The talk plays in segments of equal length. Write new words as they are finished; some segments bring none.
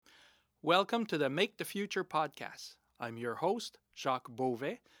Welcome to the Make the Future podcast. I'm your host, Jacques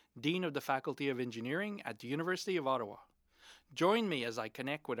Beauvais, Dean of the Faculty of Engineering at the University of Ottawa. Join me as I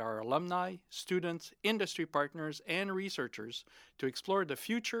connect with our alumni, students, industry partners, and researchers to explore the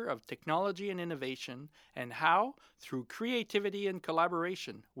future of technology and innovation and how, through creativity and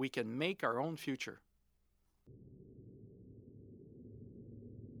collaboration, we can make our own future.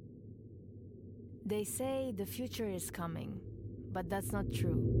 They say the future is coming, but that's not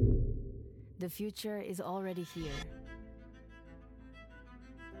true. The future is already here.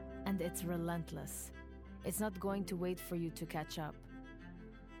 And it's relentless. It's not going to wait for you to catch up.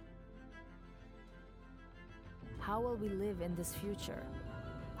 How will we live in this future?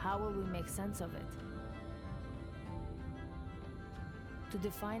 How will we make sense of it? To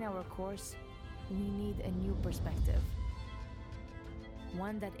define our course, we need a new perspective.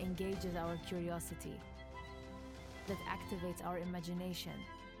 One that engages our curiosity, that activates our imagination,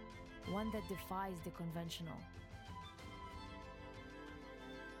 one that defies the conventional.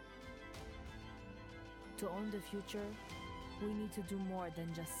 To own the future, we need to do more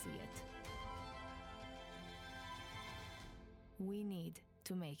than just see it. We need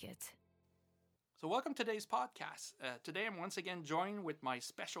to make it. So, welcome to today's podcast. Today, I'm once again joined with my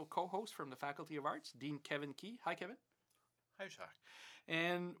special co host from the Faculty of Arts, Dean Kevin Key. Hi, Kevin. Hi, Jacques.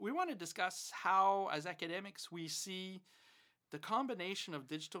 And we want to discuss how, as academics, we see the combination of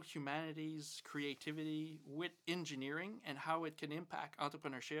digital humanities, creativity with engineering, and how it can impact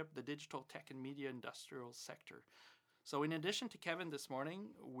entrepreneurship, the digital tech and media industrial sector. So in addition to Kevin this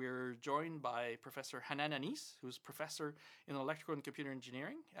morning, we're joined by Professor Hanan Anis, who's professor in electrical and computer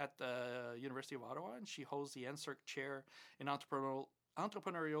engineering at the University of Ottawa, and she holds the NSERC chair in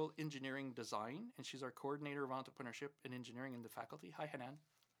entrepreneurial engineering design, and she's our coordinator of entrepreneurship and engineering in the faculty. Hi, Hanan.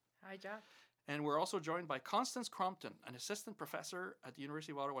 Hi, Jack. And we're also joined by Constance Crompton, an assistant professor at the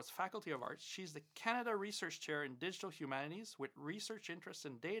University of Ottawa's Faculty of Arts. She's the Canada Research Chair in Digital Humanities with research interests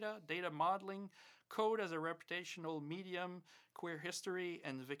in data modeling, code as a reputational medium, queer history,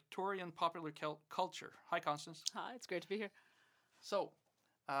 and Victorian popular culture. Hi, Constance. Hi, it's great to be here. So,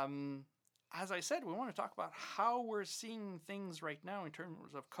 as I said, we want to talk about how we're seeing things right now in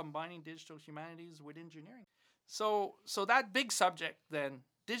terms of combining digital humanities with engineering. So that big subject then,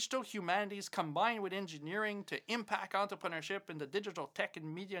 digital humanities combined with engineering to impact entrepreneurship in the digital tech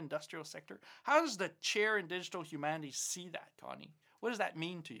and media industrial sector. How does the chair in digital humanities see that, Connie? What does that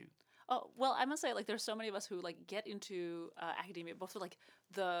mean to you? Oh, well, I must say, there's so many of us who, get into academia, both for,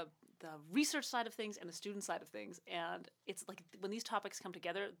 the research side of things and the student side of things. And it's, when these topics come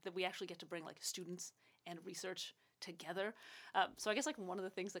together, that we actually get to bring, students and research together. So I guess, one of the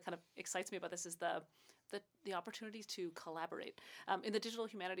things that kind of excites me about this is the opportunities to collaborate. In the digital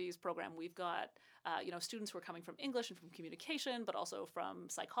humanities program, we've got students who are coming from English and from communication, but also from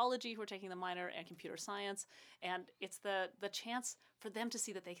psychology who are taking the minor and computer science. And it's the chance for them to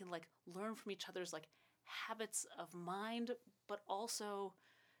see that they can learn from each other's habits of mind, but also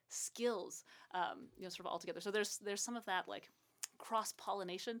skills, sort of all together. So there's some of that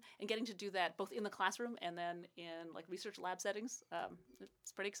cross-pollination and getting to do that both in the classroom and then in research lab settings.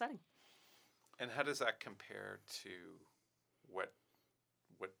 It's pretty exciting. And how does that compare to what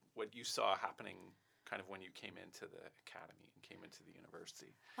you saw happening kind of when you came into the academy and came into the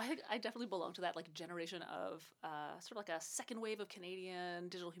university? I think I definitely belong to that generation of sort of a second wave of Canadian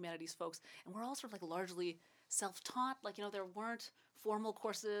digital humanities folks, and we're all sort of largely self-taught. There weren't formal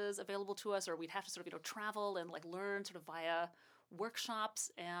courses available to us, or we'd have to sort of travel and learn sort of via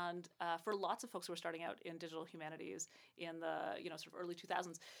workshops. And for lots of folks who were starting out in digital humanities in the sort of early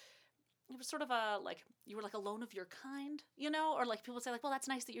 2000s. It was sort of you were alone of your kind, or people would say well, that's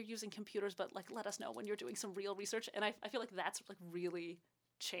nice that you're using computers, but let us know when you're doing some real research. And I feel that's really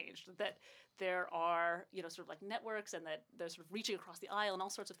changed, that there are, sort of networks, and that there's sort of reaching across the aisle and all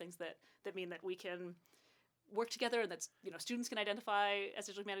sorts of things that mean that we can work together, and that, students can identify as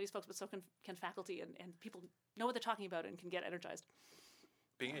digital humanities folks, but so can faculty, and people know what they're talking about and can get energized.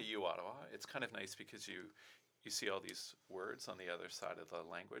 Being at U Ottawa, it's kind of nice because you see all these words on the other side of the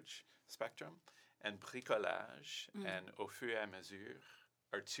language spectrum. And bricolage and au fur et à mesure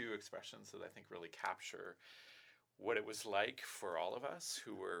are two expressions that I think really capture what it was like for all of us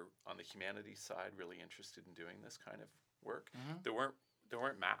who were on the humanities side really interested in doing this kind of work. Mm-hmm. There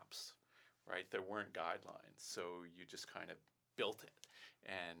weren't maps, right? There weren't guidelines. So you just kind of built it.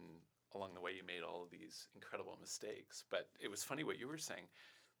 And along the way, you made all of these incredible mistakes. But it was funny what you were saying.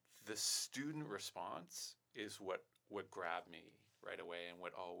 The student response is what grabbed me right away and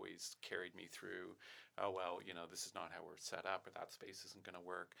what always carried me through. Oh, well, this is not how we're set up, or that space isn't going to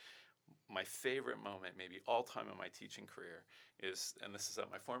work. my favorite moment, maybe all time in my teaching career, is, and this is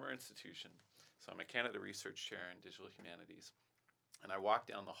at my former institution. So I'm a Canada Research Chair in Digital Humanities. And I walk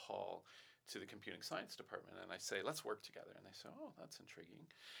down the hall to the Computing Science Department and I say, let's work together. And they say, oh, that's intriguing.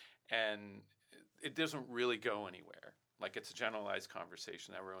 And it doesn't really go anywhere. Like, it's a generalized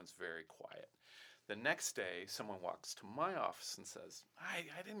conversation. Everyone's very quiet. The next day, someone walks to my office and says, I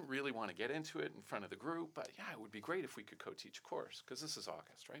didn't really want to get into it in front of the group, but yeah, it would be great if we could co-teach a course, because this is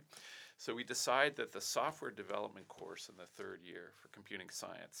August, right? So we decide that the software development course in the third year for computing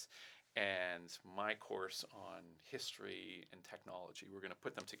science and my course on history and technology, we're going to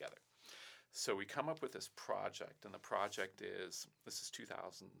put them together. So we come up with this project, and the project is, this is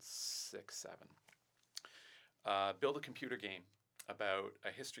 2006-07, build a computer game about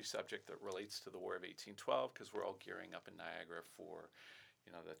a history subject that relates to the War of 1812, because we're all gearing up in Niagara for,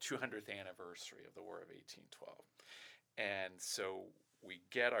 the 200th anniversary of the War of 1812. And so we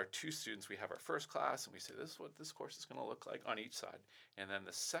get our two students, we have our first class, and we say, this is what this course is going to look like on each side. And then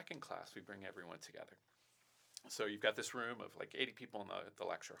the second class, we bring everyone together. So you've got this room of like 80 people in the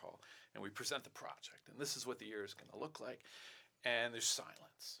lecture hall, and we present the project, and this is what the year is going to look like. And there's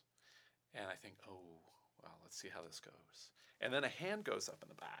silence. And I think, oh, well, let's see how this goes. And then a hand goes up in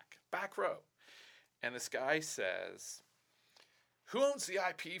the back row. And this guy says, who owns the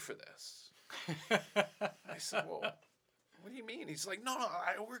IP for this? I said, well, what do you mean? He's like, no,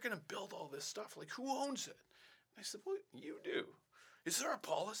 we're going to build all this stuff. Like, who owns it? I said, well, you do. Is there a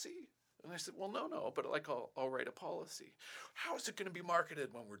policy? And I said, well, no, but like I'll write a policy. How is it going to be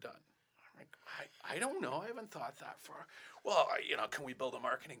marketed when we're done? I'm like, I don't know. I haven't thought that far. Well, can we build a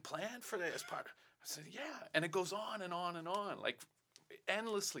marketing plan for this part? I said, yeah. And it goes on and on and on, like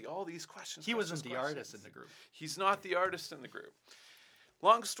endlessly, all these questions. He wasn't the artist in the group. He's not the artist in the group.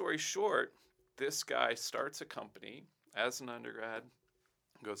 Long story short, this guy starts a company as an undergrad,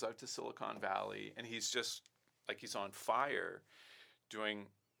 goes out to Silicon Valley, and he's just like, he's on fire doing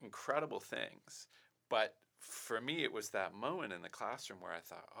incredible things. But for me, it was that moment in the classroom where I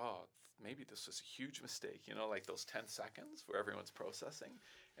thought, oh, maybe this was a huge mistake, like those 10 seconds where everyone's processing,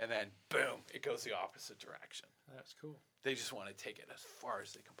 and then boom, it goes the opposite direction. That's cool. They just want to take it as far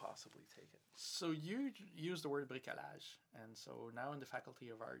as they can possibly take it. So you use the word bricolage, and so now in the Faculty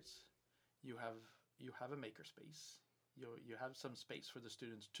of Arts, you have a makerspace. You have some space for the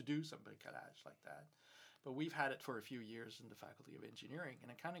students to do some bricolage like that. But we've had it for a few years in the Faculty of Engineering, and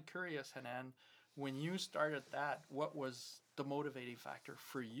I'm kind of curious, Hanan, when you started that, what was the motivating factor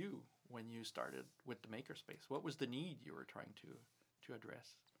for you when you started with the makerspace? What was the need you were trying to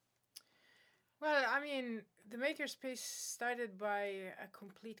address? Well, I mean, the makerspace started by a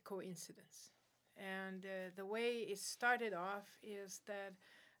complete coincidence. And the way it started off is that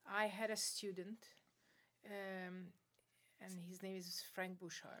I had a student, and his name is Frank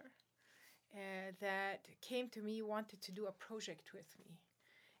Bouchard, that came to me, wanted to do a project with me.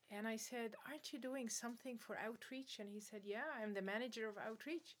 And I said, aren't you doing something for outreach? And he said, yeah, I'm the manager of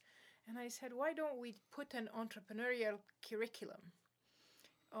outreach. And I said, why don't we put an entrepreneurial curriculum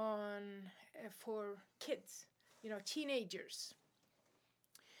on for kids, teenagers?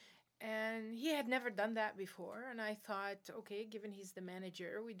 And he had never done that before. And I thought, okay, given he's the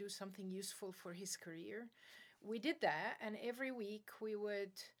manager, we do something useful for his career. We did that, and every week we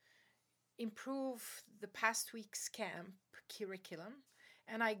would improve the past week's camp curriculum.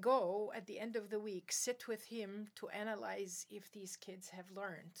 And I go at the end of the week, sit with him to analyze if these kids have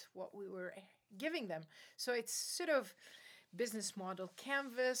learned what we were giving them. So it's sort of business model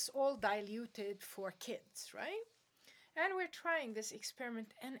canvas, all diluted for kids, right? And we're trying this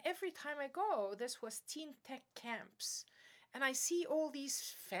experiment. And every time I go, this was teen tech camps. And I see all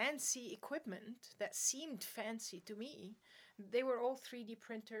these fancy equipment that seemed fancy to me. They were all 3D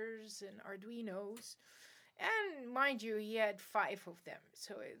printers and Arduinos. And mind you, he had 5 of them.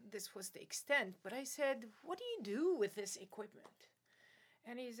 So this was the extent. But I said, what do you do with this equipment?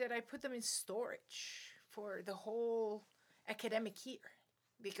 And he said, I put them in storage for the whole academic year,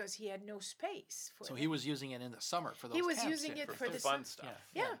 because he had no space for So them. he was using it in the summer for those He was camps, using yeah. it For the fun stuff.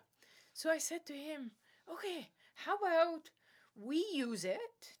 Yeah. So I said to him, okay, how about we use it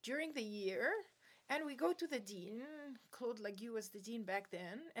during the year, and we go to the dean, Claude Lague was the dean back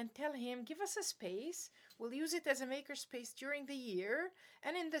then, and tell him, give us a space. We'll use it as a makerspace during the year,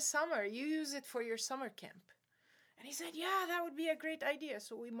 and in the summer, you use it for your summer camp. And he said, yeah, that would be a great idea.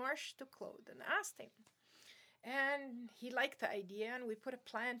 So we marched to Claude and asked him. And he liked the idea, and we put a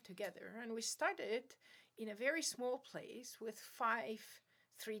plan together. And we started in a very small place with 5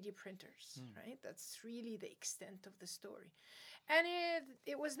 3D printers, right? That's really the extent of the story. And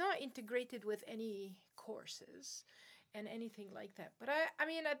it was not integrated with any courses. and anything like that. But I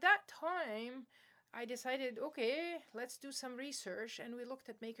mean, at that time, I decided, okay, let's do some research, and we looked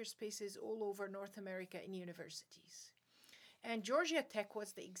at makerspaces all over North America in universities. And Georgia Tech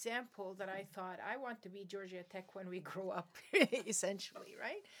was the example that I thought I want to be Georgia Tech when we grow up, essentially,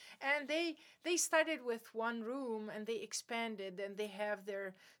 right? And they started with one room and they expanded, and they have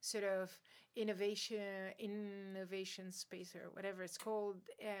their sort of innovation space or whatever it's called,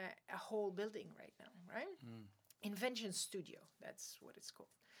 a whole building right now, right? Invention Studio, that's what it's called.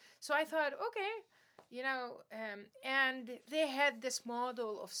 So I thought, okay, and they had this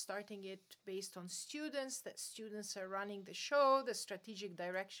model of starting it based on students, that students are running the show. The strategic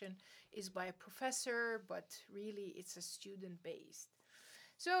direction is by a professor, but really it's a student based.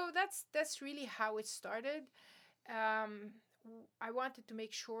 So that's really how it started. I wanted to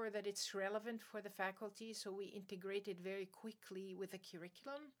make sure that it's relevant for the faculty, so we integrated very quickly with the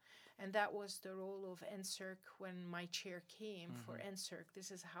curriculum. And that was the role of NSERC when my chair came for NSERC.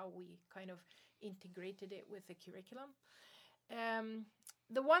 This is how we kind of integrated it with the curriculum.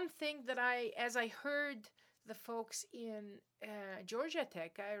 The one thing that as I heard the folks in Georgia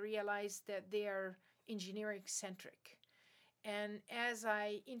Tech, I realized that they are engineering centric. And as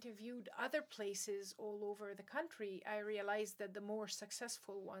I interviewed other places all over the country, I realized that the more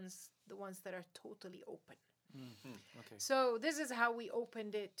successful ones, the ones that are totally open. Okay. So this is how we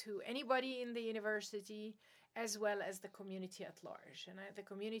opened it to anybody in the university, as well as the community at large. And the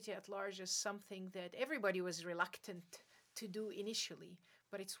community at large is something that everybody was reluctant to do initially,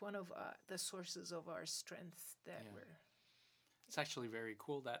 but it's one of the sources of our strength that we're... It's actually very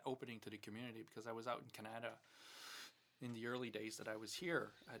cool, that opening to the community, because I was out in Canada in the early days that I was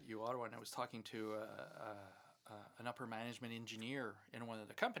here at U Ottawa, and I was talking to an upper management engineer in one of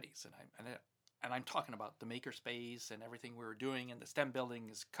the companies, and I'm talking about the makerspace and everything we were doing, and the STEM building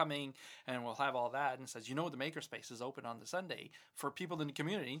is coming, and we'll have all that. And says, the makerspace is open on the Sunday for people in the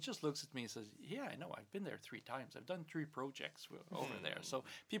community. He just looks at me and says, yeah, I know. I've been there 3 times. I've done 3 projects over there. So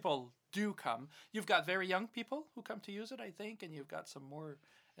people do come. You've got very young people who come to use it, I think, and you've got some more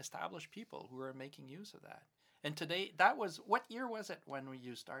established people who are making use of that. And today, what year was it when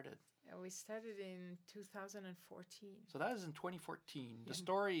you started? We started in 2014. So that was in 2014. The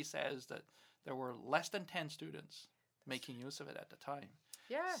story says that there were less than 10 students making use of it at the time.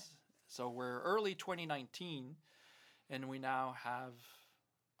 Yeah. So we're early 2019, and we now have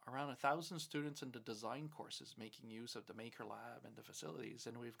around 1,000 students in the design courses making use of the Maker Lab and the facilities,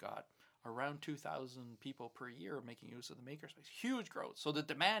 and we've got around 2,000 people per year making use of the makerspace. Huge growth. So the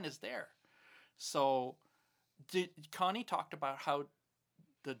demand is there. So Connie talked about how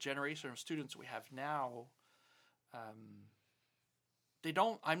the generation of students we have now,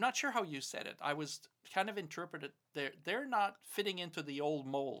 I'm not sure how you said it. I was kind of interpreted, they're not fitting into the old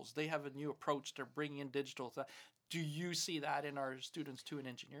molds. They have a new approach. They're bringing in digital. Do you see that in our students too in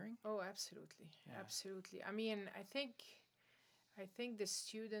engineering? Oh, absolutely. Yeah. Absolutely. I mean, I think the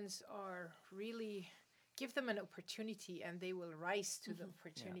students are really, give them an opportunity and they will rise to the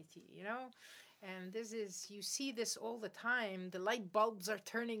opportunity, And you see this all the time. The light bulbs are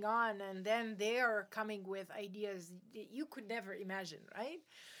turning on, and then they are coming with ideas that you could never imagine, right?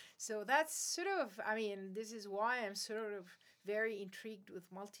 So that's sort of, this is why I'm sort of very intrigued with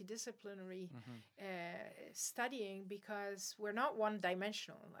multidisciplinary studying, because we're not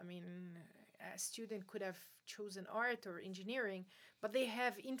one-dimensional. A student could have chosen art or engineering, but they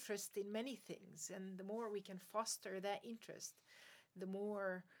have interest in many things. And the more we can foster that interest, the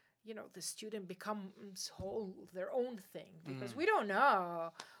more... the student becomes their own thing, because we don't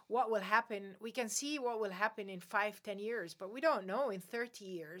know what will happen. We can see what will happen in 5-10 years, but we don't know in 30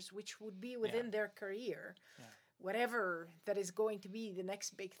 years, which would be within their career, whatever that is going to be the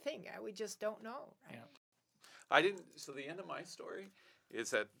next big thing. We just don't know. Right? Yeah. So the end of my story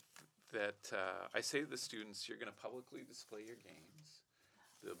is that I say to the students, you're going to publicly display your games.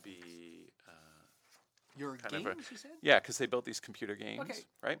 There'll be... Your games, you said? Yeah, because they built these computer games, okay.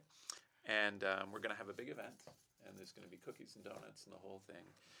 Right? And we're going to have a big event, and there's going to be cookies and donuts and the whole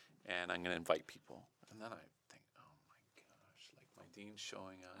thing, and I'm going to invite people. And then I think, oh my gosh, like my dean's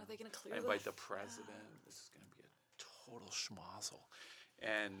showing up. Are they going to clear I invite the president. This is going to be a total schmozzle.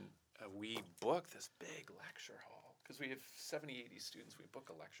 And we book this big lecture hall, because we have 70, 80 students. We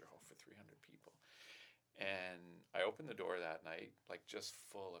book a lecture hall for 300 people. And I opened the door that night, like just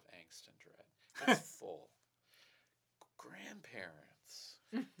full of angst and dread. It's full. Grandparents,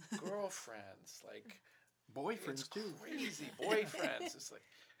 girlfriends, like boyfriends too. Crazy boyfriends. It's like,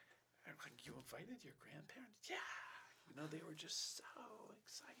 you invited your grandparents? Yeah. They were just so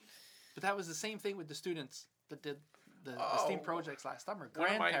excited. But that was the same thing with the students that did the STEAM Oh, projects last summer.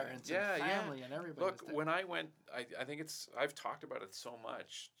 one of my- Grandparents yeah, and yeah. family and everybody. Look, was there. when I went, I think I've talked about it so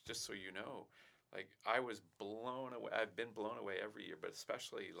much, just so you know. Like, I was blown away. I've been blown away every year, but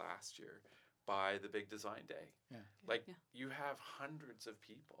especially last year by the big design day. Yeah. Like, Yeah. you have hundreds of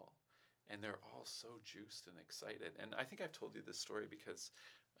people, and they're all so juiced and excited. And I think I've told you this story because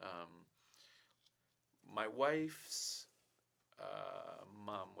my wife's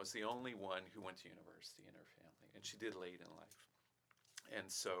mom was the only one who went to university in her family, and she did late in life. And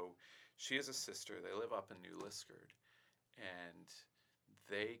so she has a sister. They live up in New Liskeard, and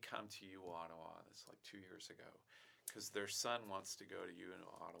they come to U Ottawa. This is like 2 years ago, because their son wants to go to U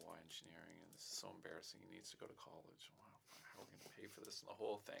Ottawa Engineering, and this is so embarrassing. He needs to go to college. Wow, how are we going to pay for this and the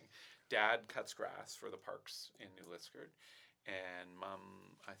whole thing? Dad cuts grass for the parks in New Liskeard, and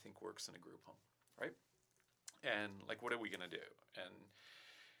Mom, I think, works in a group home, right? And like, what are we going to do?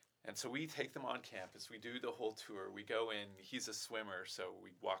 And so we take them on campus. We do the whole tour. We go in. He's a swimmer, so we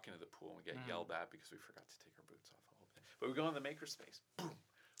walk into the pool and we get yelled at because we forgot to take our boots off the whole thing. But we go in the makerspace. Boom!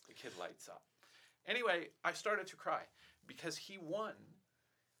 The kid lights up. Anyway, I started to cry because he won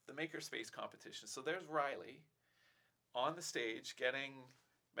the makerspace competition. So there's Riley on the stage getting.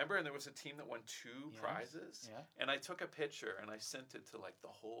 Remember, and there was a team that won 2 prizes. Yeah. And I took a picture and I sent it to like the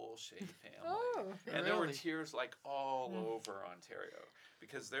whole Shea family. Oh, And there were Really? tears like all over Ontario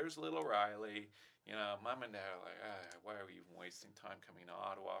because there's little Riley. You know, Mom and Dad are like, why are we even wasting time coming to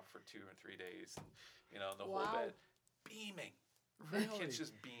Ottawa for 2 or 3 days? And, you know, the whole Wow. bit beaming. The Really? kid's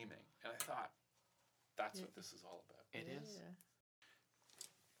just beaming. And I thought, that's what this is all about. It is. Yeah.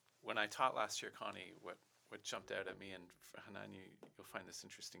 When I taught last year, Connie, what jumped out at me, and Hanan, you'll find this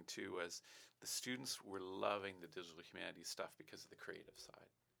interesting too, was the students were loving the digital humanities stuff because of the creative side.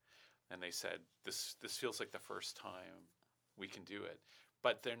 And they said, this feels like the first time we can do it.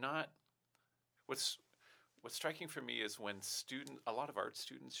 But they're not, what's striking for me is when a lot of art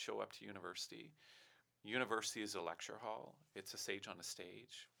students show up to university. University is a lecture hall. It's a sage on a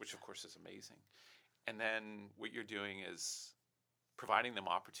stage, which of course is amazing. And then what you're doing is providing them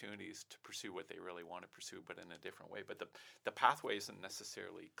opportunities to pursue what they really want to pursue, but in a different way. But the pathway isn't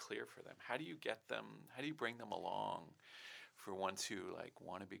necessarily clear for them. How do you bring them along for ones who like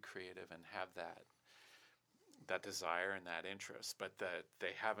want to be creative and have that desire and that interest, but that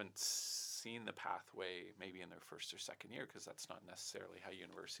they haven't seen the pathway maybe in their first or second year, because that's not necessarily how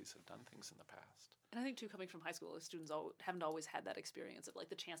universities have done things in the past. And I think too, coming from high school, students haven't always had that experience of like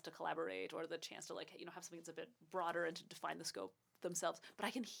the chance to collaborate or the chance to like have something that's a bit broader and to define the scope themselves. But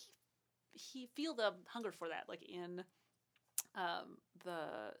I can feel the hunger for that, like in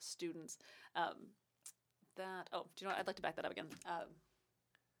the students. Do you know what? I'd like to back that up again.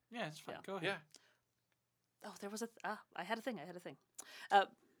 Yeah, it's fine. Yeah. Go ahead. Yeah. There was I had a thing.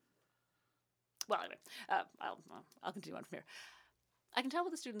 Well, anyway, I'll continue on from here. I can tell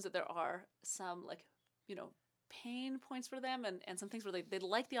with the students that there are some pain points for them and some things where they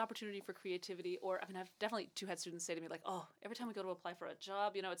like the opportunity for creativity, or I mean, I've definitely had students say to me like, oh, every time we go to apply for a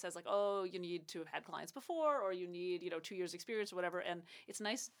job, it says like, oh, you need to have had clients before, or you need 2 years experience or whatever. And it's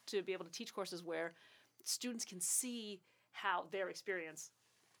nice to be able to teach courses where students can see how their experience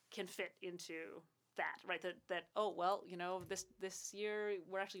can fit into that, right? That oh, well, this year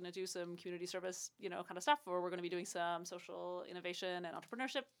we're actually going to do some community service, kind of stuff, or we're going to be doing some social innovation and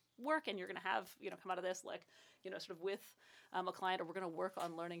entrepreneurship work, and you're going to have, come out of this like, sort of with a client, or we're going to work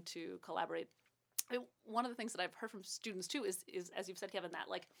on learning to collaborate. I mean, one of the things that I've heard from students too is as you've said, Kevin, that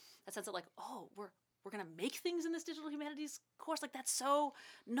like that sense of like, oh, we're going to make things in this digital humanities course, like that's so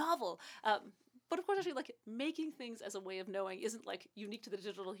novel. But of course, actually, like making things as a way of knowing isn't like unique to the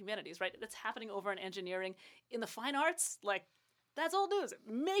digital humanities, right? That's happening over in engineering, in the fine arts, like that's old news.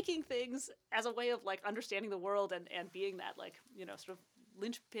 Making things as a way of like understanding the world and being that like, sort of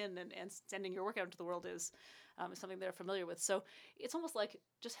linchpin and sending your work out into the world is something they're familiar with. So it's almost like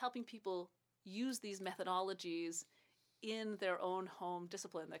just helping people use these methodologies in their own home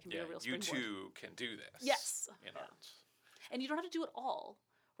discipline that can be a real you springboard. too can do this. Yes. In Yeah. art. And you don't have to do it all,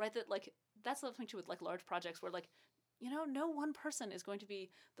 right? That like that's the thing too with like large projects where like, no one person is going to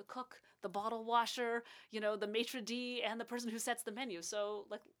be the cook, the bottle washer, the maitre d', and the person who sets the menu. So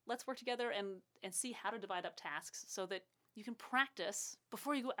like let's work together and see how to divide up tasks so that you can practice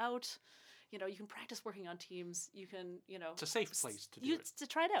before you go out. You can practice working on teams. You can, It's a safe place to do it. to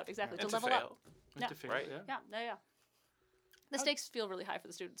try it out, exactly, And to level fail. up. And Yeah. to fail, Right. yeah. Yeah. The stakes feel really high for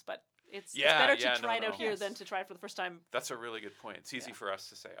the students, but it's Yeah, better yeah, to try it no, out here yes. than to try it for the first time. That's a really good point. It's easy for us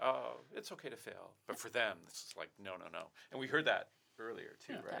to say, oh, it's okay to fail. But for them, this is like, no. And we heard that earlier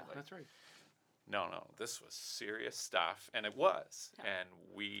too, right? Yeah. Like, That's right. no, this was serious stuff. And it was. Yeah. And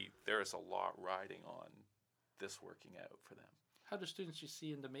there is a lot riding on this working out for them. How do students you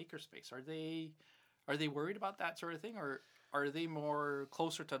see in the makerspace? Are they worried about that sort of thing, or are they more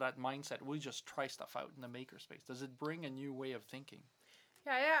closer to that mindset? We just try stuff out in the makerspace. Does it bring a new way of thinking?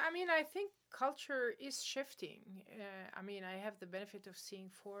 Yeah. I mean, I think culture is shifting. I mean, I have the benefit of seeing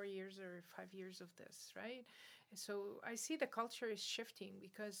 4 years or 5 years of this, right? So I see the culture is shifting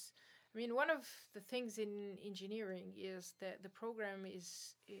because, I mean, one of the things in engineering is that the program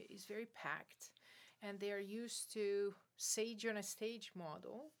is very packed, and they are used to sage on a stage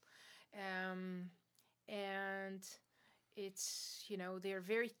model, and it's, they're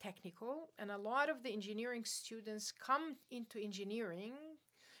very technical, and a lot of the engineering students come into engineering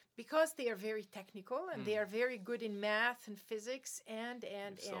because they are very technical and they are very good in math and physics and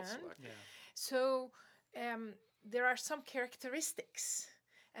Self-select. so there are some characteristics,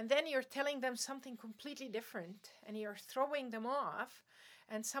 and then you're telling them something completely different and you're throwing them off,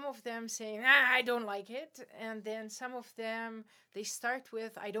 and some of them saying, I don't like it, and then some of them, they start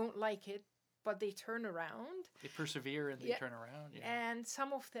with, I don't like it, but they turn around. They persevere and they turn around. Yeah. And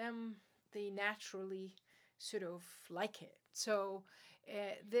some of them, they naturally sort of like it. So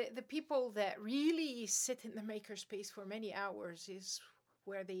the people that really sit in the makerspace for many hours is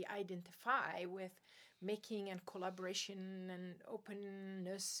where they identify with making and collaboration and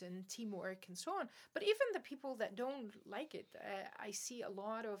openness and teamwork and so on. But even the people that don't like it, I see a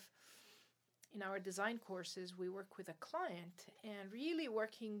lot of, in our design courses, we work with a client, and really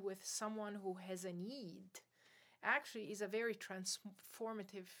working with someone who has a need actually is a very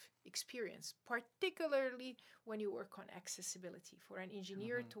transformative experience, particularly when you work on accessibility. For an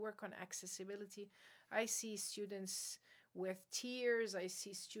engineer to work on accessibility, I see students with tears, I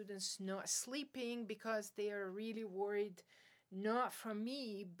see students not sleeping because they are really worried, not from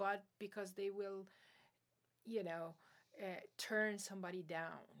me, but because they will, turn somebody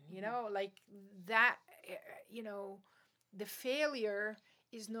down, like that, the failure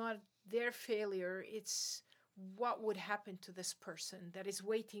is not their failure, it's what would happen to this person that is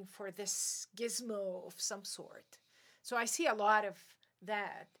waiting for this gizmo of some sort. So I see a lot of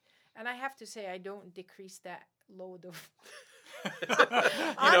that, and I have to say I don't decrease that load of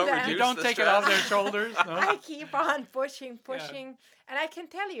You don't take it off their shoulders. No? I keep on pushing, and I can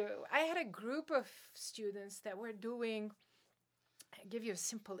tell you, I had a group of students that were doing. I'll give you a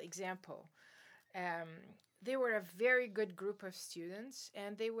simple example. They were a very good group of students,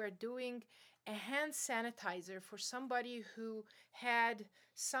 and they were doing a hand sanitizer for somebody who had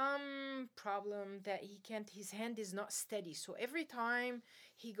some problem that his hand is not steady. So every time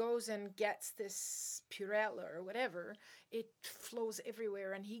he goes and gets this Purell or whatever, it flows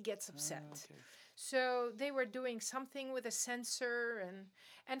everywhere and he gets upset. Okay. So they were doing something with a sensor,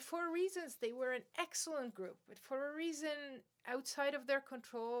 and for reasons, they were an excellent group. But for a reason outside of their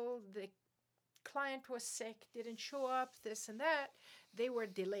control, the client was sick, didn't show up, this and that, they were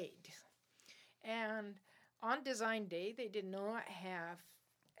delayed. And on design day, they did not have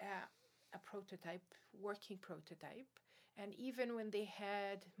a prototype, working prototype. And even when they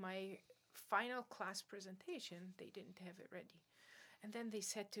had my final class presentation, they didn't have it ready. And then they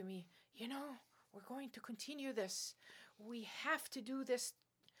said to me, we're going to continue this. We have to do this.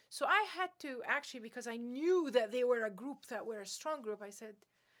 So I had to actually, because I knew that they were a group that were a strong group, I said,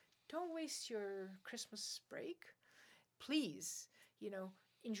 don't waste your Christmas break. Please,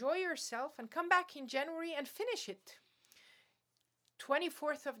 enjoy yourself and come back in January and finish it.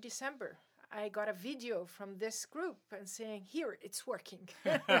 24th of December, I got a video from this group and saying, here, it's working.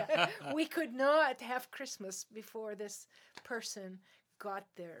 We could not have Christmas before this person got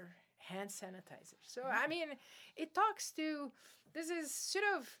their hand sanitizer. So, I mean, it talks to, this is sort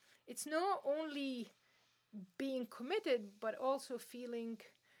of, it's not only being committed, but also feeling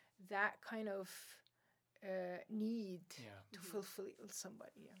that kind of need to fulfill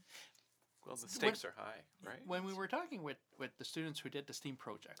somebody. Yeah. Well, the stakes are high, right? When we were talking with the students who did the STEAM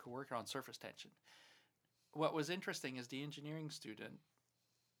project, who worked on surface tension, what was interesting is the engineering student,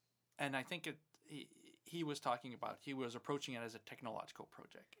 and I think he was talking about, he was approaching it as a technological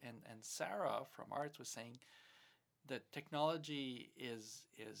project. And Sarah from arts was saying that technology is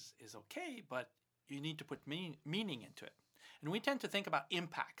okay, but you need to put meaning into it. And we tend to think about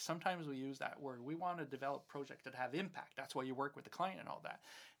impact. Sometimes we use that word. We want to develop projects that have impact. That's why you work with the client and all that.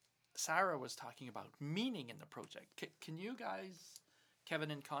 Sarah was talking about meaning in the project. Can you guys,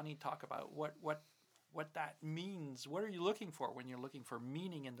 Kevin and Connie, talk about what that means? What are you looking for when you're looking for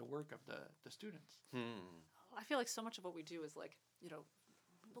meaning in the work of the students? I feel like so much of what we do is like,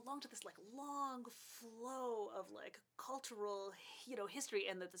 belong to this like long flow of like cultural, history,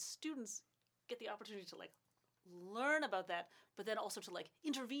 and that the students get the opportunity to like learn about that, but then also to like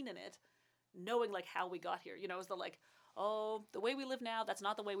intervene in it knowing like how we got here. You know, is the like, oh, the way we live now, that's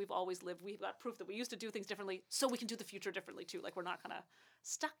not the way we've always lived. We've got proof that we used to do things differently, so we can do the future differently too. Like we're not kind of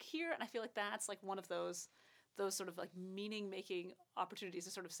stuck here. And I feel like that's like one of those sort of like meaning-making opportunities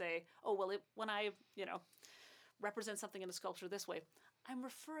to sort of say, oh, well, when I, you know, represent something in a sculpture this way, I'm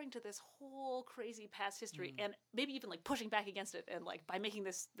referring to this whole crazy past history and maybe even like pushing back against it, and like by making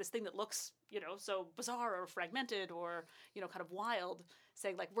this thing that looks, you know, so bizarre or fragmented or, you know, kind of wild,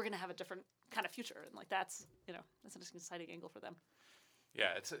 saying like we're going to have a different kind of future. And like that's, you know, that's an exciting angle for them.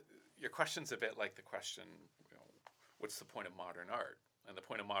 Yeah, your question's a bit like the question, you know, what's the point of modern art? And the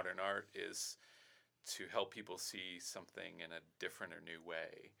point of modern art is to help people see something in a different or new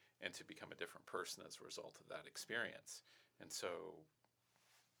way and to become a different person as a result of that experience. And so,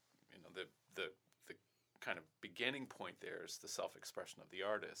 you know, the kind of beginning point there is the self-expression of the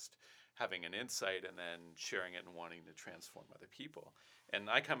artist, having an insight and then sharing it and wanting to transform other people. And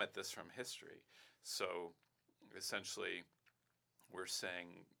I come at this from history. So essentially, we're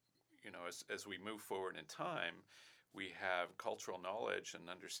saying, you know, as we move forward in time, we have cultural knowledge and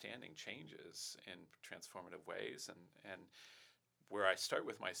understanding changes in transformative ways. And where I start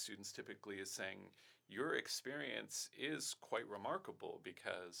with my students typically is saying, your experience is quite remarkable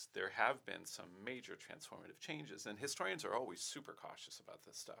because there have been some major transformative changes. And historians are always super cautious about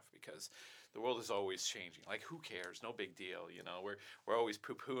this stuff because the world is always changing. Like, who cares? No big deal. You know, we're always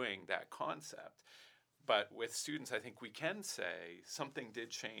poo-pooing that concept. But with students, I think we can say something did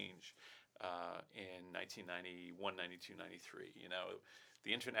change in 1991, 92, 93. You know,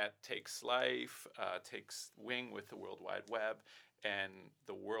 the internet takes life, takes wing with the World Wide Web, and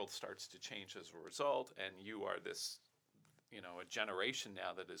the world starts to change as a result. And you are this, you know, a generation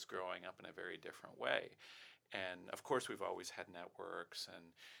now that is growing up in a very different way. And of course, we've always had networks, and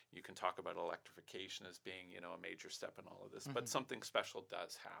you can talk about electrification as being, you know, a major step in all of this, but something special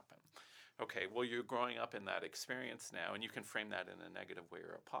does happen. Okay, well, you're growing up in that experience now, and you can frame that in a negative way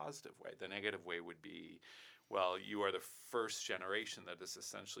or a positive way. The negative way would be, well, you are the first generation that has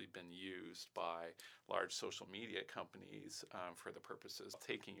essentially been used by large social media companies for the purposes of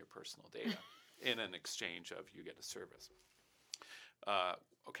taking your personal data in an exchange of you get a service.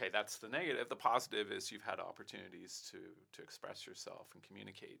 Okay, that's the negative. The positive is you've had opportunities to express yourself and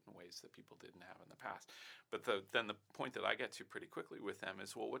communicate in ways that people didn't have in the past. But then the point that I get to pretty quickly with them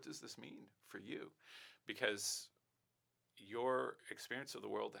is, well, what does this mean for you? Because your experience of the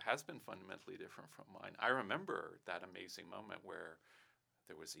world has been fundamentally different from mine. I remember that amazing moment where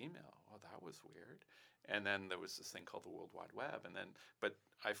there was email. Oh, that was weird. And then there was this thing called the World Wide Web. But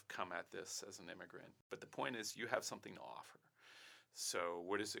I've come at this as an immigrant. But the point is, you have something to offer. So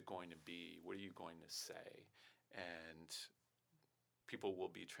what is it going to be? What are you going to say? And people will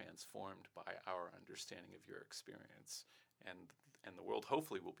be transformed by our understanding of your experience. And the world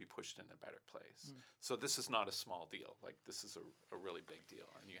hopefully will be pushed in a better place. So this is not a small deal. Like, this is a really big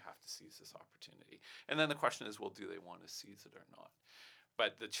deal, and you have to seize this opportunity. And then the question is, well, do they want to seize it or not?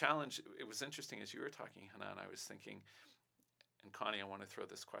 But the challenge, it was interesting as you were talking, Hanan, I was thinking, and Connie, I want to throw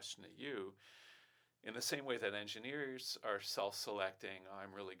this question at you. In the same way that engineers are self-selecting,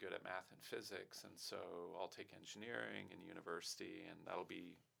 I'm really good at math and physics, and so I'll take engineering in university, and that'll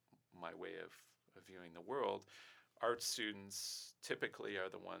be my way of viewing the world. Art students typically are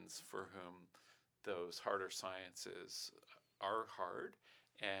the ones for whom those harder sciences are hard,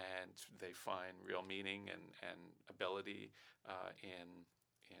 and they find real meaning and ability in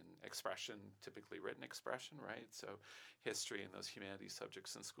expression, typically written expression, right? So history and those humanities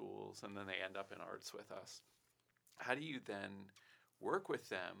subjects in schools, and then they end up in arts with us. How do you then work with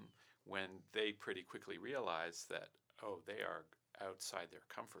them when they pretty quickly realize that, oh, they are outside their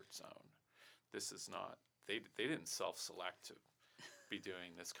comfort zone? This is not, they didn't self-select to be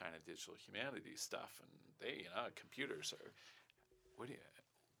doing this kind of digital humanities stuff, and they, you know, computers are, what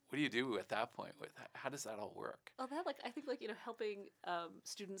do you do at that point? How does that all work? Oh, that, like, I think, like, you know, helping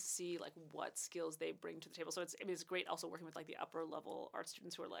students see like what skills they bring to the table. So it's great also working with like the upper level art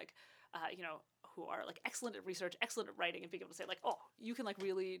students who are like, you know, who are like excellent at research, excellent at writing, and being able to say like, oh, you can like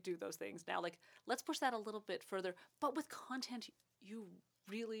really do those things. Now, like, let's push that a little bit further, but with content you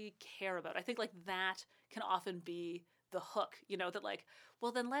really care about. I think like that can often be the hook, you know, that like,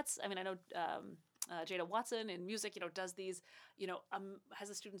 well, then I know Jada Watson in music, you know, does these, you know, has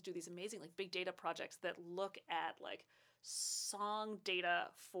the students do these amazing like big data projects that look at like song data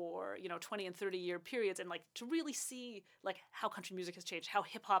for, you know, 20 and 30 year periods, and like to really see like how country music has changed, how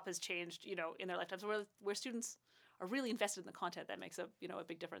hip hop has changed, you know, in their lifetimes, where students are really invested in the content, that makes a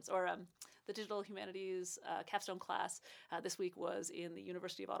big difference. Or the digital humanities capstone class this week was in the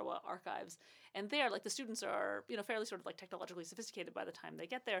University of Ottawa archives, and there, like, the students are fairly sort of like technologically sophisticated by the time they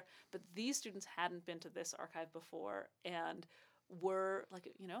get there, but these students hadn't been to this archive before and were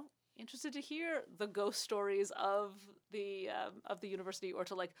like interested to hear the ghost stories of the university, or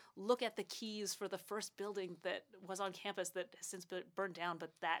to like look at the keys for the first building that was on campus that has since been burned down,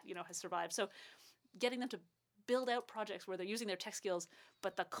 but that has survived. So getting them to build out projects where they're using their tech skills,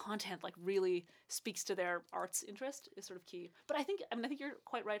 but the content like really speaks to their arts interest is sort of key. But I think you're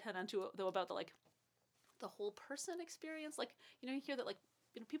quite right, Hanan, too, though, about the whole person experience. Like, you hear that like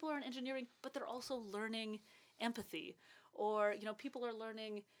people are in engineering, but they're also learning empathy, or people are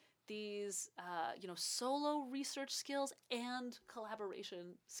learning these solo research skills and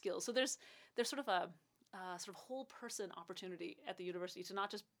collaboration skills. So there's sort of a sort of whole person opportunity at the university to not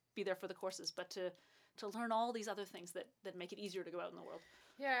just be there for the courses, but to learn all these other things that make it easier to go out in the world.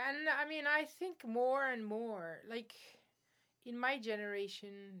 Yeah, and I mean, I think more and more, like in my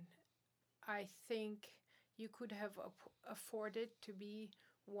generation, I think you could have afforded to be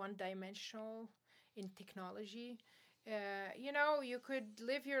one-dimensional in technology. You could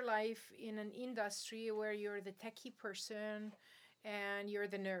live your life in an industry where you're the techie person and you're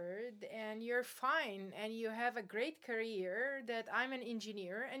the nerd and you're fine and you have a great career, that I'm an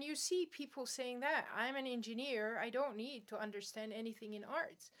engineer, and you see people saying that I'm an engineer, I don't need to understand anything in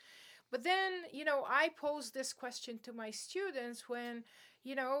arts. But then, I pose this question to my students when,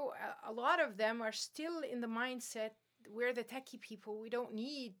 a lot of them are still in the mindset, we're the techie people, we don't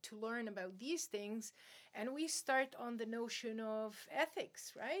need to learn about these things. And we start on the notion of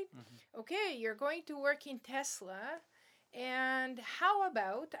ethics, right? Mm-hmm. Okay, you're going to work in Tesla, and how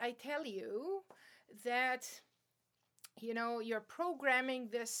about I tell you that, you're programming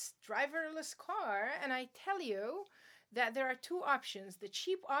this driverless car, and I tell you that there are two options. The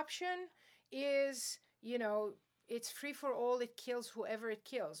cheap option is, it's free for all, it kills whoever it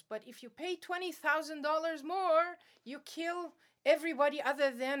kills. But if you pay $20,000 more, you kill everybody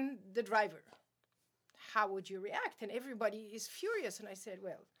other than the driver. How would you react? And everybody is furious. And I said,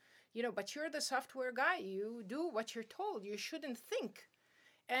 well, but you're the software guy. You do what you're told. You shouldn't think.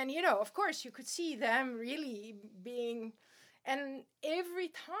 And, of course, you could see them really being... And every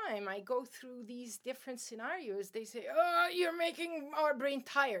time I go through these different scenarios, they say, oh, you're making our brain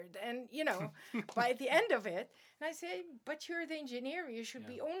tired. And, by the end of it, and I say, but you're the engineer. You should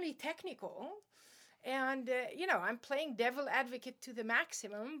be only technical. And, I'm playing devil advocate to the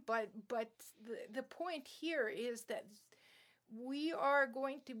maximum. But the point here is that they are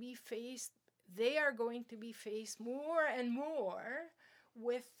going to be faced more and more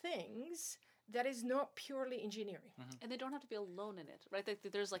with things that is not purely engineering. Mm-hmm. And they don't have to be alone in it, right?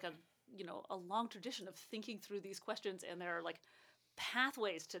 There's like a long tradition of thinking through these questions, and there are like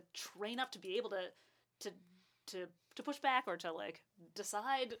pathways to train up to be able to push back, or to like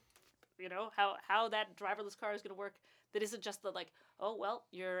decide, how that driverless car is going to work. That isn't just the like, oh, well,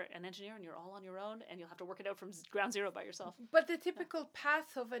 you're an engineer and you're all on your own and you'll have to work it out from ground zero by yourself. But the typical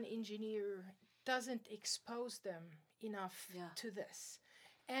path of an engineer doesn't expose them enough to this.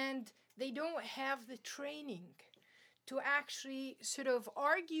 And they don't have the training to actually sort of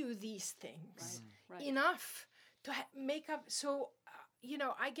argue these things enough to make up. So,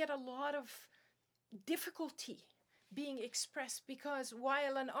 I get a lot of difficulty being expressed, because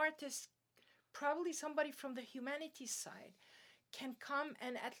while an artist, probably somebody from the humanities side, can come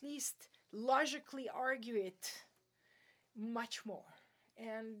and at least logically argue it much more.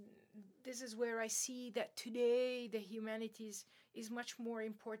 And this is where I see that today the humanities is much more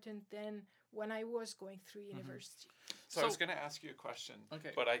important than when I was going through university. So I was going to ask you a question,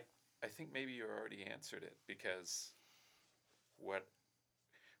 but I think maybe you already answered it, because what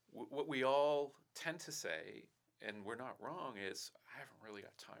we all tend to say, and we're not wrong, is I haven't really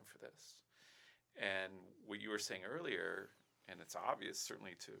got time for this. And what you were saying earlier, and it's obvious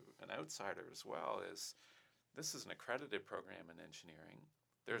certainly to an outsider as well, is this is an accredited program in engineering.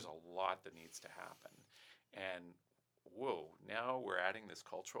 There's a lot that needs to happen. And whoa, now we're adding this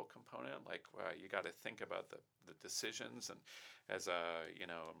cultural component. Like, you got to think about the decisions. And as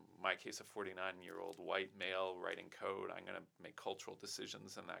my case, a 49-year-old white male writing code, I'm going to make cultural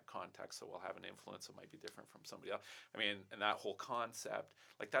decisions in that context, so we'll have an influence that might be different from somebody else. I mean, and that whole concept,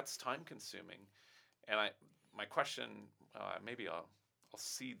 like, that's time consuming. And my question, maybe I'll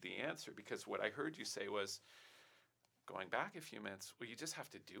cede the answer, because what I heard you say was, going back a few minutes, well, you just have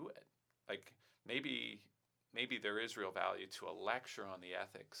to do it. Like, maybe there is real value to a lecture on the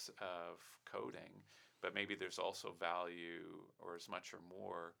ethics of coding, but maybe there's also value, or as much or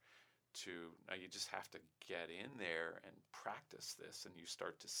more, to now you just have to get in there and practice this, and you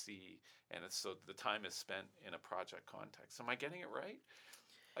start to see, and it's, so the time is spent in a project context. Am I getting it right?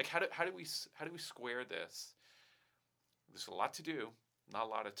 Like how do we square this? There's a lot to do, not a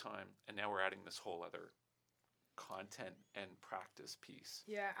lot of time, and now we're adding this whole other content and practice piece.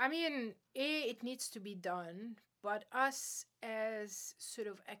 Yeah, I mean, it needs to be done, but us as sort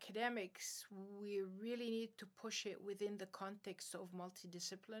of academics, we really need to push it within the context of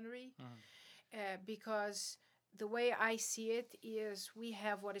multidisciplinary, because the way I see it is we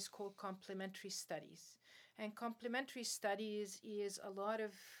have what is called complementary studies. And complementary studies is a lot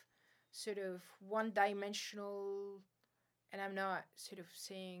of sort of one-dimensional, and I'm not sort of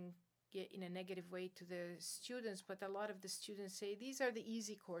saying in a negative way to the students, but a lot of the students say, these are the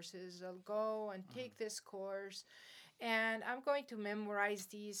easy courses. I'll go and take this course, and I'm going to memorize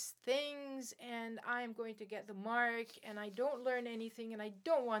these things, and I'm going to get the mark, and I don't learn anything, and I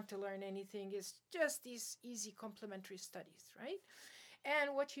don't want to learn anything. It's just these easy complementary studies, right?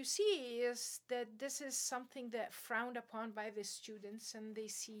 And what you see is that this is something that frowned upon by the students, and they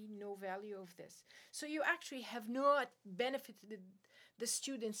see no value of this. So you actually have not benefited the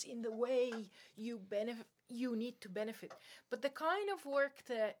students in the way you need to benefit. But the kind of work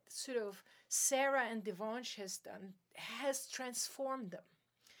that sort of Sarah and Devansh has done has transformed them.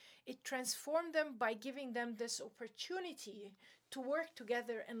 It transformed them by giving them this opportunity to work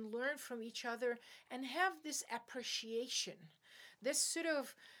together and learn from each other and have this appreciation, this sort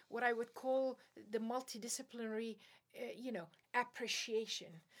of what I would call the multidisciplinary, appreciation.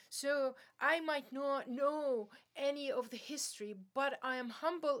 So I might not know any of the history, but I am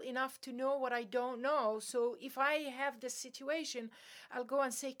humble enough to know what I don't know. So if I have this situation, I'll go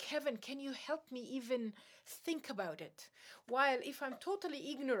and say, Kevin, can you help me even think about it? While if I'm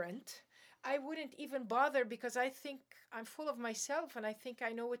totally ignorant, I wouldn't even bother, because I think I'm full of myself and I think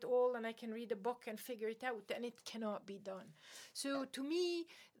I know it all and I can read a book and figure it out, and it cannot be done. So to me,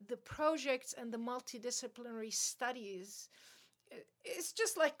 the projects and the multidisciplinary studies, it's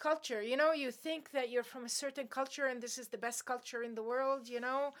just like culture. You think that you're from a certain culture and this is the best culture in the world,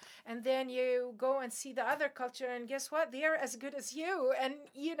 and then you go and see the other culture and guess what? They're as good as you. And,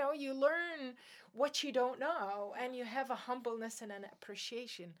 you learn what you don't know, and you have a humbleness and an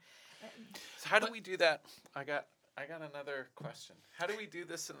appreciation. So how do we do that? I got another question. How do we do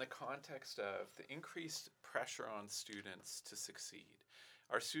this in the context of the increased pressure on students to succeed?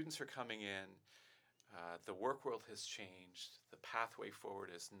 Our students are coming in. The work world has changed. The pathway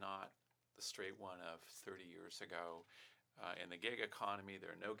forward is not the straight one of 30 years ago. In the gig economy,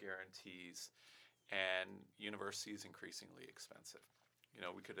 there are no guarantees, and university is increasingly expensive.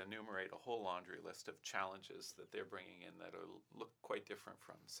 We could enumerate a whole laundry list of challenges that they're bringing in that look quite different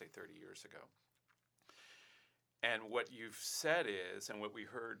from, say, 30 years ago. And what you've said is, and what we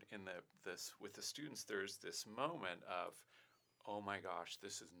heard in this with the students, there's this moment of, oh my gosh,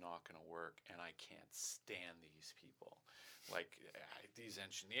 this is not going to work, and I can't stand these people. Like, these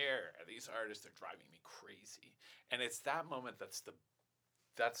engineers, these artists, they're driving me crazy. And it's that moment that's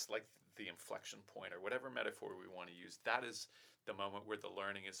like the inflection point, or whatever metaphor we want to use. That is the moment where the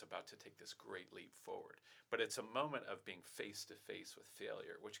learning is about to take this great leap forward. But it's a moment of being face to face with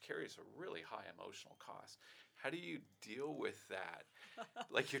failure, which carries a really high emotional cost. How do you deal with that?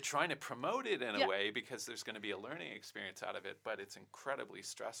 Like, you're trying to promote it in a way because there's going to be a learning experience out of it, but it's incredibly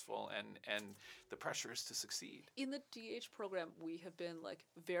stressful, and the pressure is to succeed. In the DH program, we have been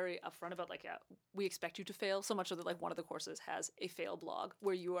very upfront about we expect you to fail, so much so that one of the courses has a fail blog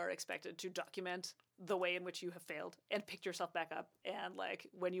where you are expected to document the way in which you have failed and picked yourself back up, and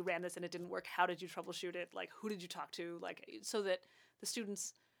when you ran this and it didn't work, how did you troubleshoot it? Who did you talk to? So that the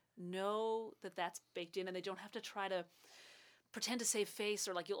students know that that's baked in, and they don't have to try to pretend to save face,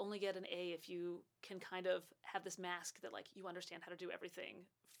 or you'll only get an A if you can kind of have this mask that you understand how to do everything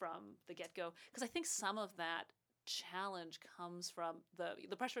from the get-go. Because I think some of that challenge comes from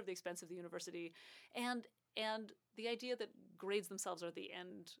the pressure of the expense of the university, and the idea that grades themselves are the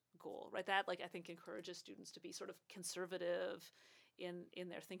end goal, right? That I think encourages students to be sort of conservative in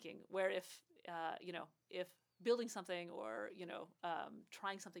their thinking, where if building something or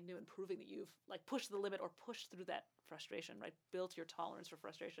trying something new and proving that you've pushed the limit or pushed through that frustration, right, built your tolerance for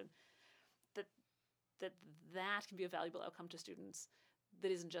frustration, that can be a valuable outcome to students.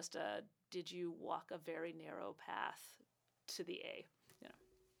 That isn't just did you walk a very narrow path to the A.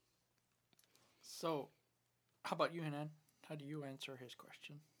 So how about you, Hanan? How do you answer his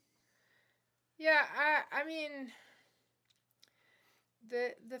question? Yeah, I mean,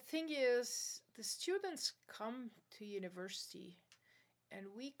 the thing is, the students come to university and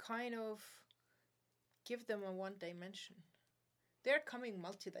we kind of give them a one dimension. they're coming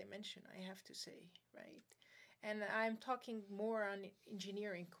multidimension, I have to say, right? And I'm talking more on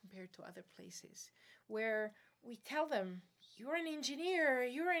engineering compared to other places where we tell them, you're an engineer,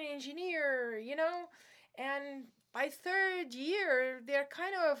 and by third year, they're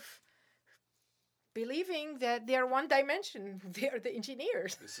kind of believing that they're one dimension. They're the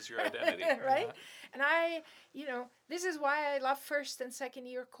engineers. This is your identity. Right? And this is why I love first and second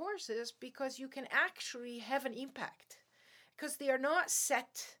year courses, because you can actually have an impact because they are not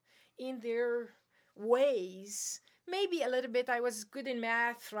set in their ways. Maybe a little bit, I was good in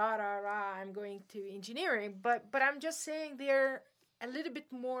math, I'm going to engineering, but I'm just saying they're a little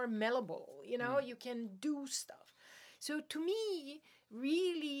bit more malleable, you can do stuff. So to me,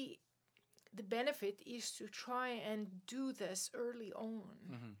 really, the benefit is to try and do this early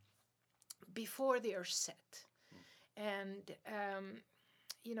on before they are set. And,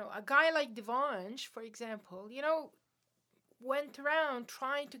 a guy like Devansh, for example, went around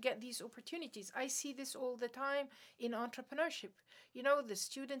trying to get these opportunities. I see this all the time in entrepreneurship. The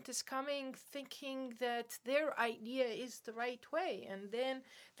student is coming thinking that their idea is the right way. And then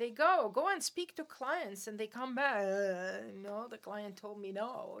they go and speak to clients and they come back, no, the client told me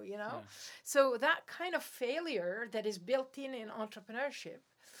no, Yeah. So that kind of failure that is built in entrepreneurship.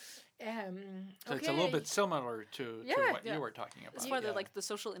 So it's a little bit similar to what you were talking about. That's why the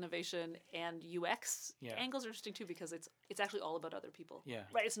social innovation and UX angles are interesting too, because it's actually all about other people. Yeah.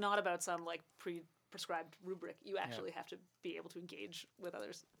 Right. It's not about some prescribed rubric. You actually have to be able to engage with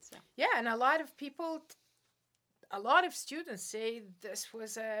others. So. Yeah, and a lot of students say this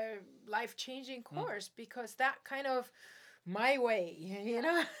was a life-changing course because that kind of my way,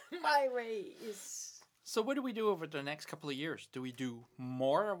 my way is. So what do we do over the next couple of years? Do we do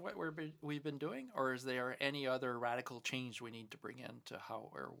more of what we've been doing, or is there any other radical change we need to bring into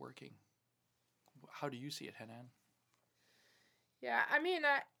how we're working? How do you see it, Hanan? Yeah,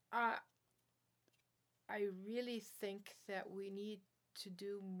 I really think that we need to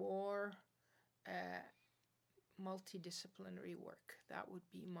do more multidisciplinary work. That would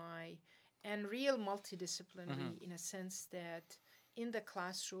be and real multidisciplinary in a sense that in the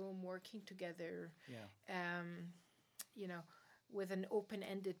classroom, working together, with an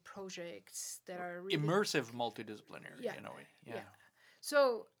open-ended projects that are really immersive multidisciplinary in a way. Yeah.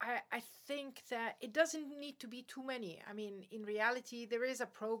 So I think that it doesn't need to be too many. In reality, there is a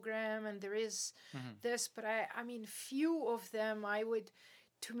program and there is this, but few of them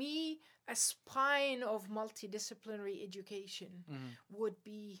to me, a spine of multidisciplinary education would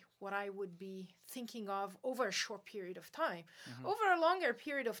be what I would be thinking of over a short period of time. Over a longer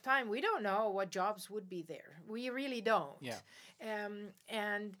period of time, we don't know what jobs would be there. We really don't. Yeah.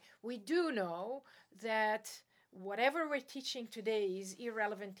 And we do know that whatever we're teaching today is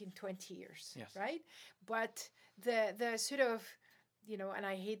irrelevant in 20 years, right? But the sort of, and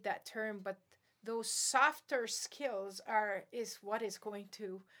I hate that term, but those softer skills is what is going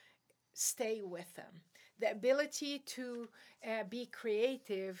to stay with them. The ability to be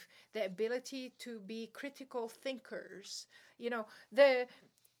creative, the ability to be critical thinkers. The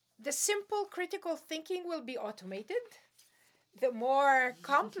simple critical thinking will be automated. The more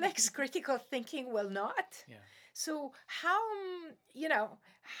complex critical thinking will not. Yeah. So how am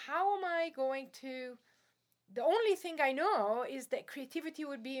I going to... The only thing I know is that creativity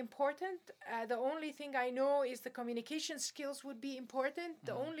would be important. The only thing I know is the communication skills would be important.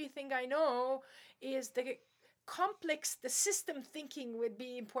 The only thing I know is the system thinking would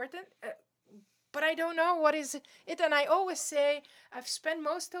be important. But I don't know what is it. And I always say I've spent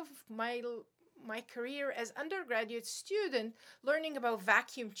most of my career as undergraduate student learning about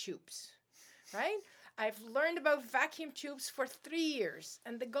vacuum tubes, right? I've learned about vacuum tubes for 3 years.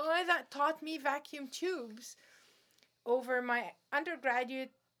 And the guy that taught me vacuum tubes over my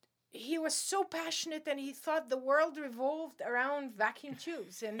undergraduate, he was so passionate and he thought the world revolved around vacuum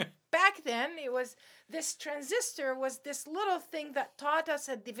tubes. And back then, this transistor was this little thing that taught us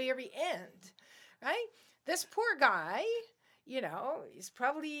at the very end, right? This poor guy, is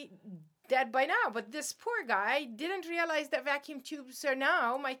probably dead by now, but this poor guy didn't realize that vacuum tubes are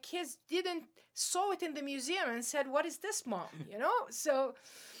now. My kids didn't saw it in the museum and said, "What is this, Mom?" So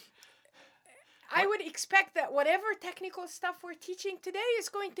I would expect that whatever technical stuff we're teaching today is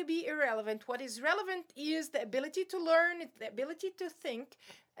going to be irrelevant. What is relevant is the ability to learn, the ability to think,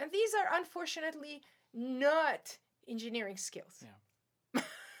 and these are unfortunately not engineering skills. Yeah.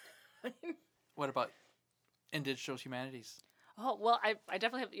 What about in digital humanities? Oh, well, I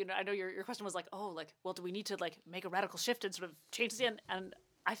definitely have, I know your question was well, do we need to make a radical shift and sort of change this? And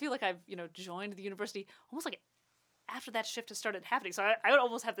I feel like I've, joined the university almost after that shift has started happening. So I would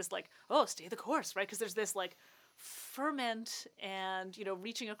almost have this stay the course, right? Because there's this ferment and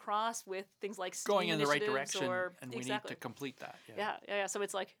reaching across with things like Going STEAM in the right initiatives direction, or and we exactly. need to complete that. Yeah. So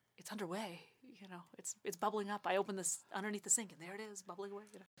it's like it's underway. It's bubbling up. I open this underneath the sink, and there it is, bubbling away.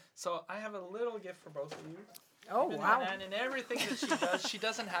 So I have a little gift for both of you. Oh, wow. And in everything that she does, she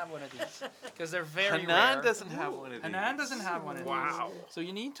doesn't have one of these because they're very Hanan rare. doesn't have one of these. Hanan doesn't have one of Wow. these. So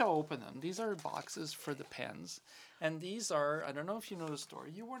you need to open them. These are boxes for the pens. And these are, I don't know if you know the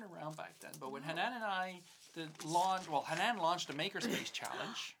story. You weren't around back then. But when Hanan and I Hanan launched a Makerspace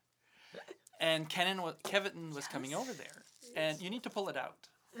Challenge. And Kevin was coming over there. And you need to pull it out.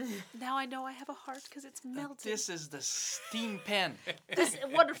 Now I know I have a heart because it's melted. This is the steam pen. This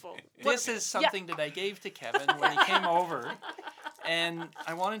wonderful. This is something that I gave to Kevin when he came over. And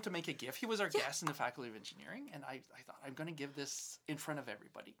I wanted to make a gift. He was our guest in the Faculty of Engineering. And I thought, I'm going to give this in front of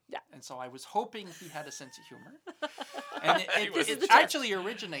everybody. Yeah. And so I was hoping he had a sense of humor. And it the actually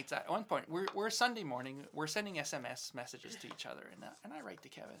originates at one point. We're Sunday morning. We're sending SMS messages to each other. And I write to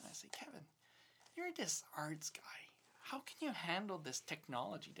Kevin. And I say, Kevin, you're this arts guy. How can you handle this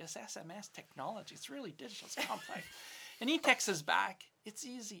technology, this SMS technology? It's really digital. It's complex. And he texts us back, it's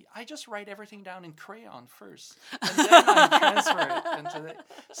easy. I just write everything down in crayon first. And then I transfer it into the...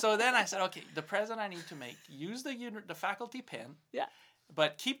 So then I said, okay, the present I need to make, use the faculty pen, Yeah.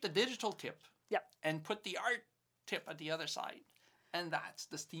 but keep the digital tip Yep. and put the art tip at the other side. And that's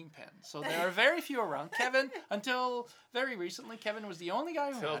the steam pen. So there are very few around. Kevin, until very recently, Kevin was the only guy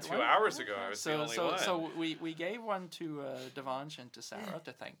who Until had 2 one. hours ago, I was the only one. So we gave one to Devansh and to Sarah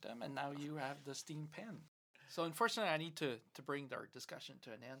to thank them, and now you have the steam pen. So unfortunately, I need to bring our discussion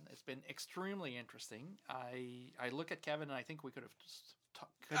to an end. It's been extremely interesting. I look at Kevin, and I think we could have just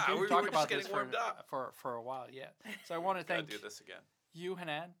we talk were about just this getting warmed up. for a while yet. So I want to Gotta thank do this again. you,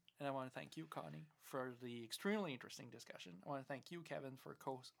 Hanan, and I want to thank you, Connie, for the extremely interesting discussion. I want to thank you, Kevin, for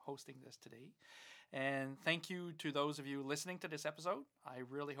hosting this today. And thank you to those of you listening to this episode. I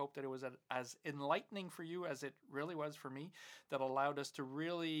really hope that it was as enlightening for you as it really was for me, that allowed us to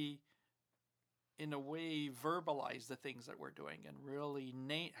really, in a way, verbalize the things that we're doing and really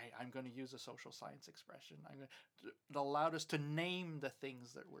name. I'm going to use a social science expression. It allowed us to name the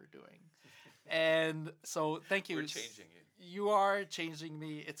things that we're doing. And so thank you. We're changing you. You are changing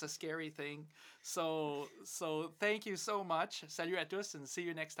me. It's a scary thing. So thank you so much. Salut à tous, and see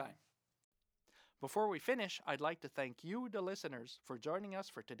you next time. Before we finish, I'd like to thank you, the listeners, for joining us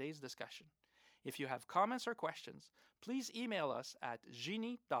for today's discussion. If you have comments or questions, please email us at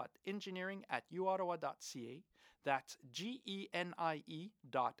genie.engineering@uottawa.ca. That's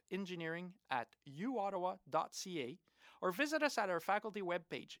GENIE.engineering@uottawa.ca. Or visit us at our faculty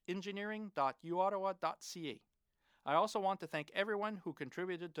webpage, engineering.uottawa.ca. I also want to thank everyone who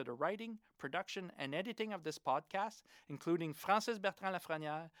contributed to the writing, production, and editing of this podcast, including Francis Bertrand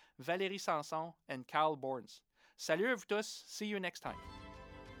Lafrenière, Valérie Sanson, and Carl Borns. Salut à vous tous. See you next time.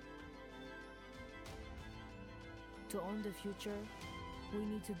 To own the future, we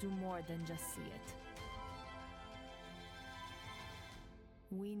need to do more than just see it.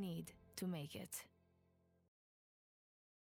 We need to make it.